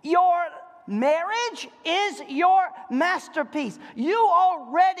 Your marriage is your masterpiece. You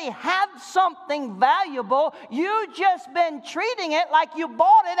already have something valuable. You just been treating it like you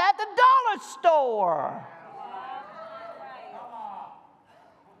bought it at the dollar store.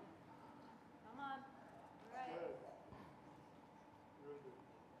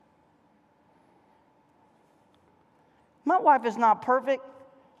 My wife is not perfect.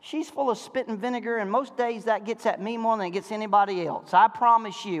 She's full of spit and vinegar, and most days that gets at me more than it gets anybody else. I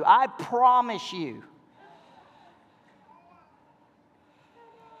promise you. I promise you.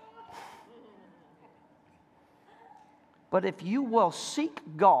 But if you will seek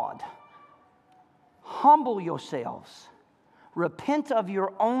God, humble yourselves, repent of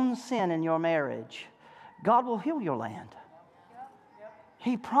your own sin in your marriage, God will heal your land.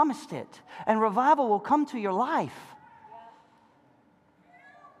 He promised it. And revival will come to your life.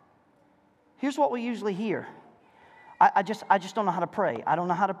 Here's what we usually hear. I just don't know how to pray. I don't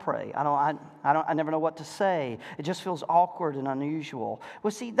know how to pray. I never know what to say. It just feels awkward and unusual.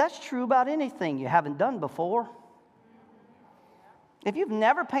 Well, see, that's true about anything you haven't done before. If you've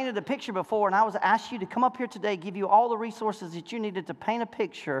never painted a picture before and I was to ask you to come up here today, give you all the resources that you needed to paint a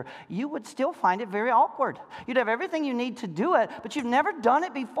picture, you would still find it very awkward. You'd have everything you need to do it, but you've never done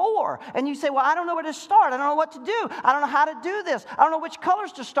it before. And you say, well, I don't know where to start. I don't know what to do. I don't know how to do this. I don't know which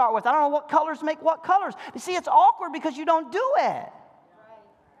colors to start with. I don't know what colors make what colors. You see, it's awkward because you don't do it. Right.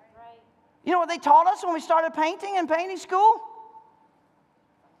 You know what they taught us when we started painting in painting school?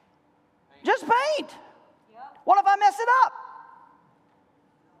 Just paint. Yep. What if I mess it up?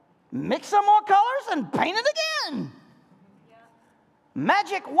 Mix some more colors and paint it again. Yeah.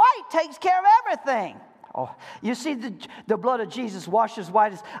 Magic white takes care of everything. Oh, you see, the blood of Jesus washes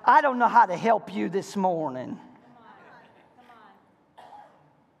white as... I don't know how to help you this morning. Come on.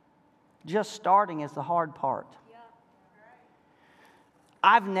 Just starting is the hard part. Yeah.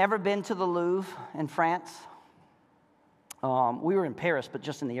 I've never been to the Louvre in France. We were in Paris, but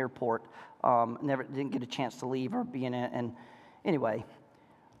just in the airport. Didn't get a chance to leave or be in it. And anyway...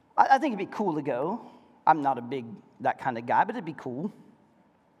 I think it'd be cool to go. I'm not that kind of guy, but it'd be cool.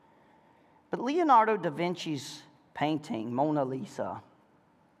 But Leonardo da Vinci's painting, Mona Lisa,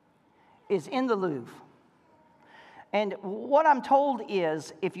 is in the Louvre. And what I'm told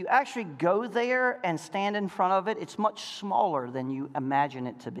is, if you actually go there and stand in front of it, it's much smaller than you imagine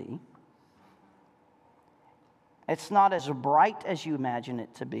it to be. It's not as bright as you imagine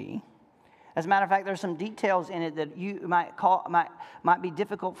it to be. As a matter of fact, there's some details in it that you might be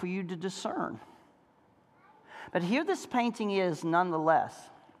difficult for you to discern. But here this painting is nonetheless,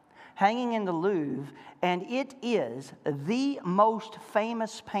 hanging in the Louvre, and it is the most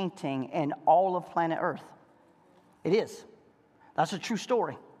famous painting in all of planet Earth. It is. That's a true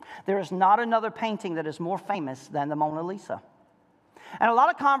story. There is not another painting that is more famous than the Mona Lisa. And a lot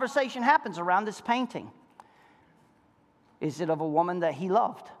of conversation happens around this painting. Is it of a woman that he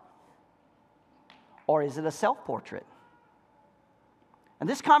loved? Or is it a self-portrait? And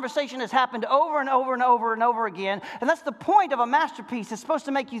this conversation has happened over and over and over and over again. And that's the point of a masterpiece. It's supposed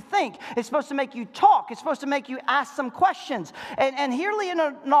to make you think. It's supposed to make you talk. It's supposed to make you ask some questions. And here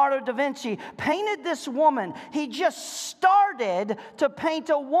Leonardo da Vinci painted this woman. He just started to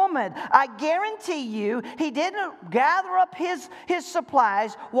paint a woman. I guarantee you, he didn't gather up his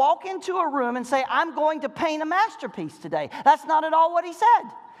supplies, walk into a room and say, I'm going to paint a masterpiece today. That's not at all what he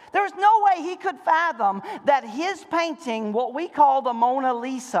said. There's no way he could fathom that his painting, what we call the Mona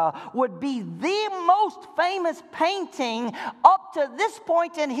Lisa, would be the most famous painting up to this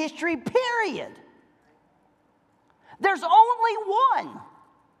point in history, period. There's only one.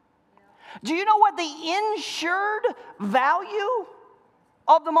 Do you know what the insured value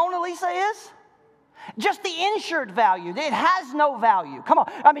of the Mona Lisa is? Just the insured value. It has no value. Come on.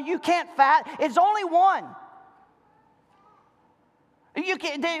 I mean, you can't it's only one.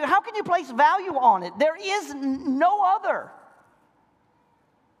 How can you place value on it? There is no other.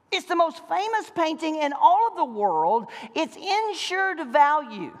 It's the most famous painting in all of the world. Its insured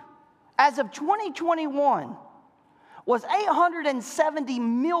value, as of 2021, was $870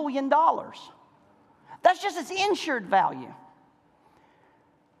 million. That's just its insured value.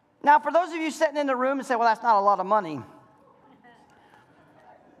 Now, for those of you sitting in the room and say, well, that's not a lot of money.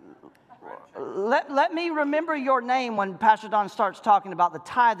 Let me remember your name when Pastor Don starts talking about the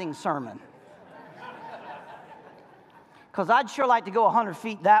tithing sermon. Because I'd sure like to go 100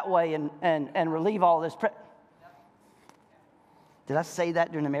 feet that way and relieve all this. Did I say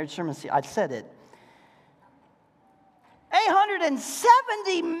that during the marriage sermon? See, I said it.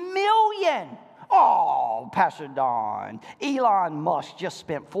 $870 million. Oh, Pastor Don. Elon Musk just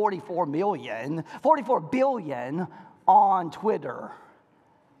spent $44 billion on Twitter.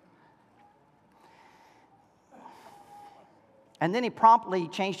 And then he promptly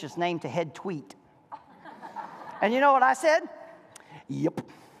changed his name to Head Tweet. And you know what I said? Yep.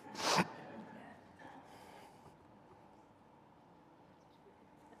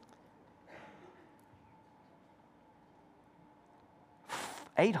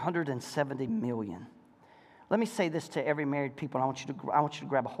 $870 million. Let me say this to every married people. I want you to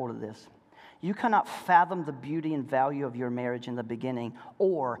grab a hold of this. You cannot fathom the beauty and value of your marriage in the beginning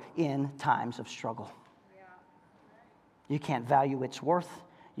or in times of struggle. You can't value its worth.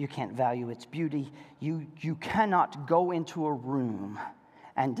 You can't value its beauty. You cannot go into a room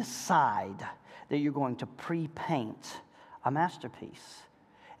and decide that you're going to pre-paint a masterpiece.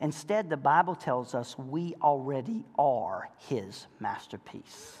 Instead, the Bible tells us we already are his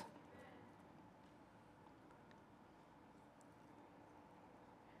masterpiece.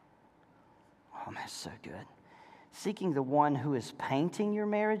 Oh, that's so good. Seeking the one who is painting your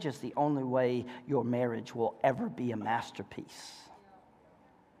marriage is the only way your marriage will ever be a masterpiece.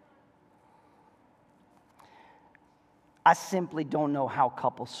 I simply don't know how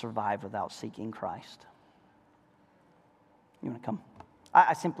couples survive without seeking Christ. You want to come?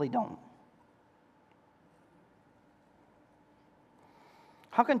 I simply don't.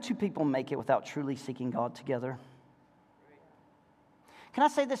 How can two people make it without truly seeking God together? Can I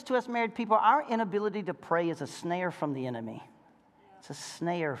say this to us married people? Our inability to pray is a snare from the enemy. It's a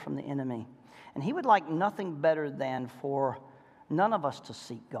snare from the enemy. And he would like nothing better than for none of us to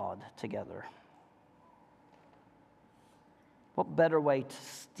seek God together. What better way to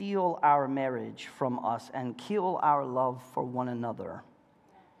steal our marriage from us and kill our love for one another,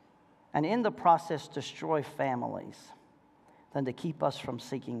 and in the process destroy families, than to keep us from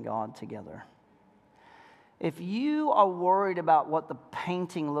seeking God together? If you are worried about what the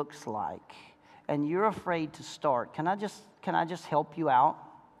painting looks like and you're afraid to start, can I just help you out?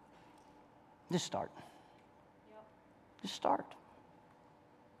 Just start. Yep. Just start.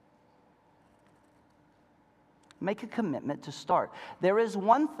 Make a commitment to start. There is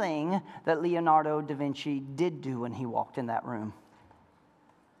one thing that Leonardo da Vinci did do when he walked in that room.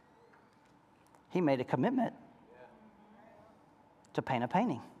 He made a commitment to paint a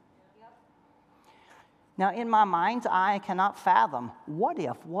painting. Now, in my mind's eye, I cannot fathom, what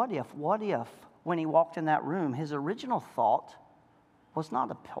if, when he walked in that room, his original thought was not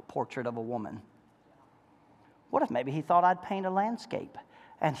a portrait of a woman. What if maybe he thought I'd paint a landscape?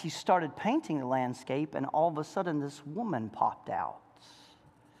 And he started painting the landscape, and all of a sudden this woman popped out.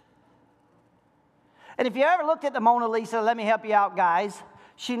 And if you ever looked at the Mona Lisa, let me help you out, guys.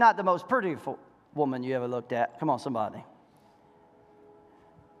 She's not the most beautiful woman you ever looked at. Come on, somebody.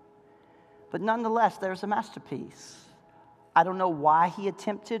 But nonetheless, there's a masterpiece. I don't know why he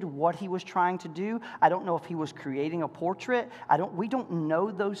attempted what he was trying to do. I don't know if he was creating a portrait. We don't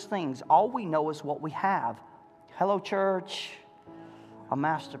know those things. All we know is what we have. Hello, church. A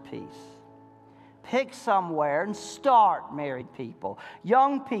masterpiece. Pick somewhere and start, married people.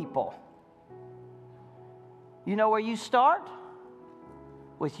 Young people, you know where you start?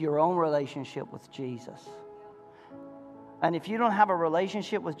 With your own relationship with Jesus. And if you don't have a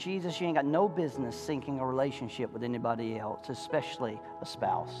relationship with Jesus, you ain't got no business syncing a relationship with anybody else, especially a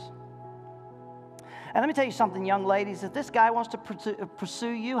spouse. And let me tell you something, young ladies. If this guy wants to pursue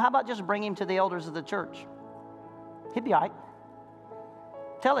you, how about just bring him to the elders of the church? He'd be all right.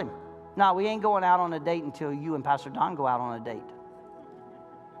 Tell him, no, we ain't going out on a date until you and Pastor Don go out on a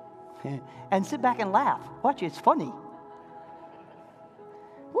date. And sit back and laugh. Watch, it's funny.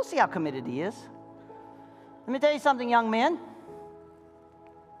 We'll see how committed he is. Let me tell you something, young men.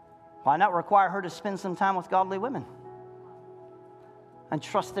 Why not require her to spend some time with godly women and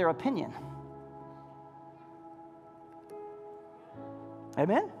trust their opinion?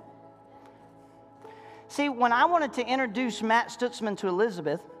 Amen? See, when I wanted to introduce Matt Stutzman to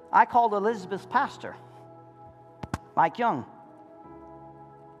Elizabeth, I called Elizabeth's pastor, Mike Young.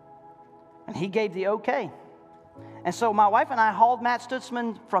 And he gave the okay. And so my wife and I hauled Matt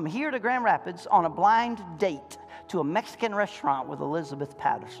Stutzman from here to Grand Rapids on a blind date to a Mexican restaurant with Elizabeth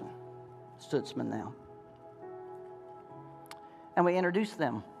Patterson, Stutzman now. And we introduced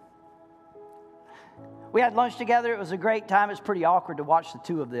them. We had lunch together. It was a great time. It was pretty awkward to watch the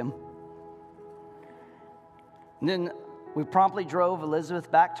two of them. And then we promptly drove Elizabeth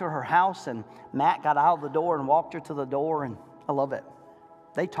back to her house, and Matt got out of the door and walked her to the door, and I love it.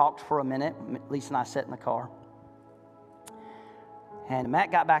 They talked for a minute. Lisa and I sat in the car. And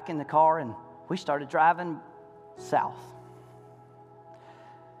Matt got back in the car, and we started driving south.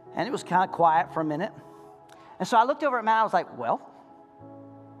 And it was kind of quiet for a minute. And so I looked over at Matt. I was like, well?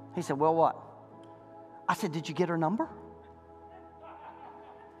 He said, well, what? I said, did you get her number?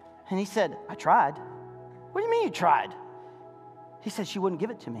 And he said, I tried. What do you mean you tried? He said, she wouldn't give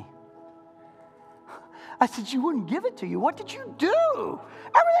it to me. I said, she wouldn't give it to you? What did you do?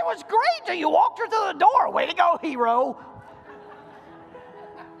 Everything was great till you walked her to the door. Way to go, hero.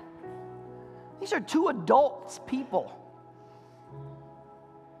 These are two adults, people.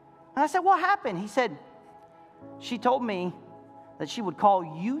 And I said, what happened? He said, she told me that she would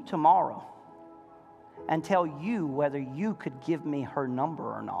call you tomorrow and tell you whether you could give me her number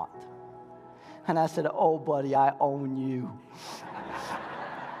or not. And I said, oh, buddy, I own you.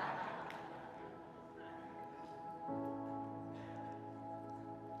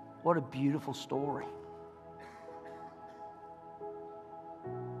 What a beautiful story.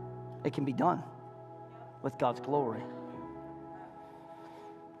 It can be done with God's glory.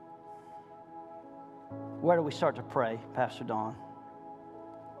 Where do we start to pray, Pastor Don?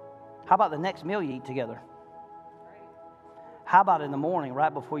 How about the next meal you eat together? How about in the morning,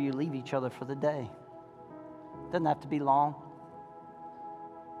 right before you leave each other for the day? Doesn't have to be long.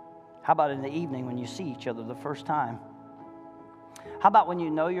 How about in the evening when you see each other the first time? How about when you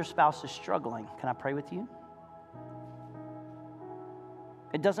know your spouse is struggling? Can I pray with you?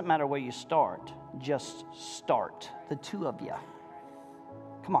 It doesn't matter where you start. Just start. The two of you.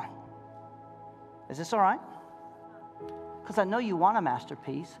 Come on. Is this all right? Because I know you want a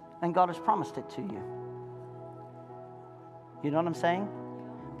masterpiece, and God has promised it to you. You know what I'm saying?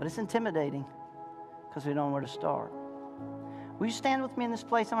 But it's intimidating because we don't know where to start. Will you stand with me in this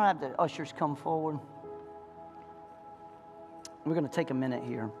place? I'm going to have the ushers come forward. We're going to take a minute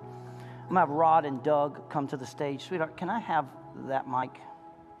here. I'm going to have Rod and Doug come to the stage. Sweetheart, can I have that mic?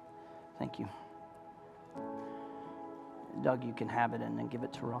 Thank you. Doug, you can have it and then give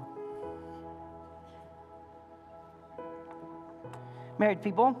it to Rod. Married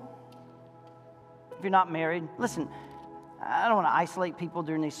people, if you're not married, listen, I don't want to isolate people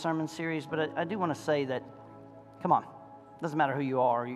during these sermon series, but I do want to say that, come on, doesn't matter who you are.